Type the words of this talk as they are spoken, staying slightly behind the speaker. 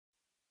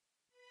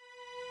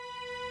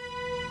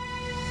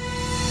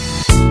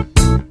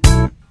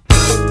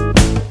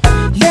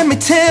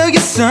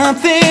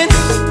something,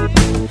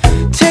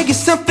 take it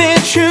something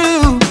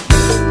true.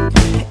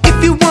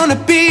 If you wanna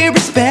be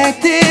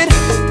respected,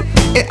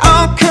 it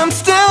all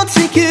comes down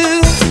to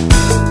you.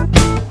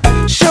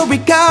 Show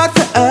regard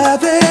for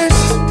others.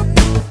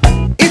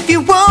 If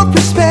you want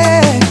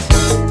respect,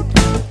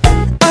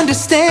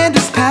 understand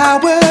its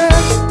power.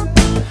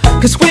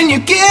 'Cause when you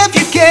give,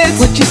 you get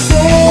what you say.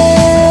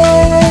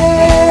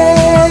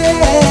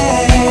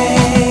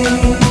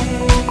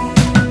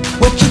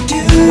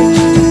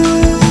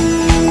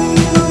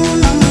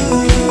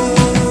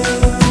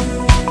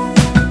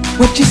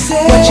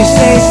 What you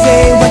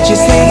say, what you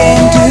say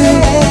and do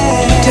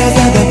tells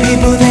other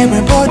people they're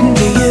important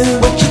to you.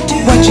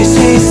 What you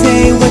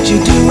say, what you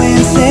do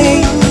and say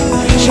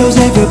shows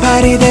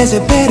everybody there's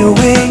a better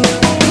way.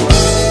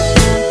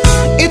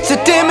 It's a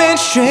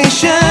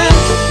demonstration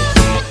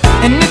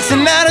and it's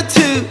an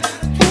attitude.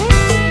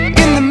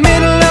 In the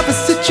middle of a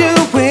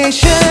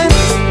situation,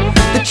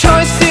 the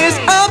choice is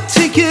up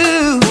to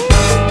you.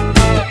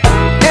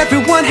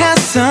 Everyone has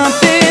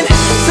something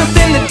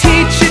to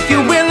teach if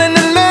you're willing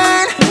to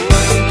learn.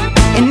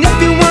 And if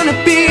you wanna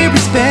be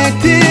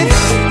respected,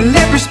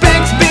 let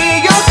respect be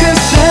your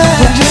concern.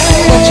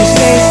 What you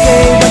say,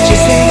 what you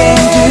say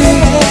and do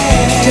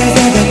tells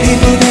other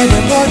people they're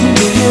important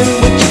to you.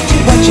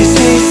 What you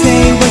say,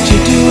 what you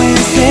do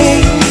and say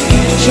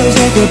shows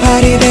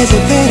everybody there's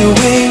a better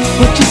way.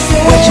 What you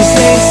say,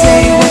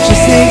 what you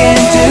say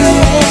and do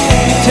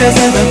tells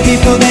other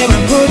people they're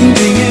important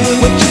to you.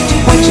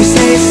 What you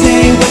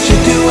say, what you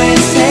do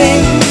and say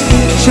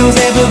shows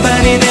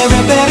everybody there's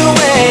a better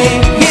way.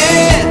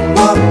 Yeah.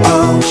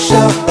 Whoa,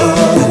 show a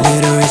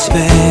little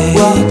respect.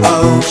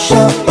 Whoa,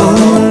 show a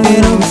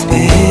little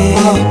respect.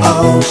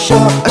 Whoa, show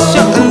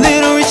a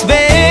little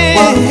respect.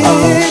 Whoa,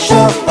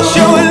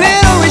 show a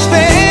little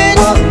respect.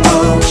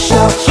 Whoa,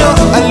 show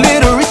a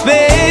little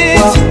respect.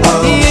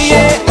 Yeah,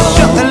 yeah.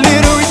 Show a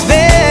little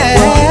respect.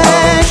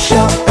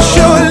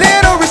 Show a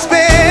little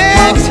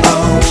respect.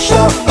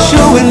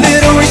 Show a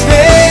little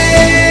respect.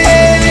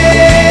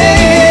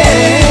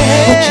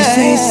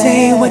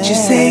 What you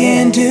say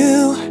and do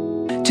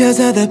tells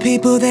other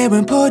people they're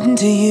important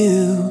to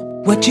you.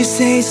 What you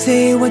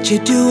say, what you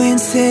do and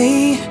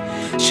say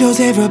shows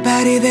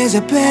everybody there's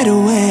a better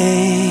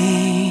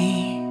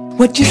way.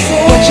 What you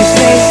say, what you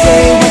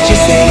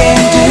say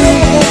and do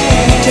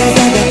tells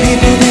other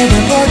people they're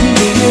important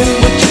to you.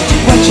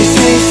 What you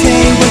say,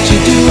 what you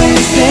do and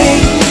say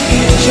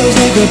shows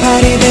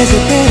everybody there's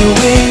a better way.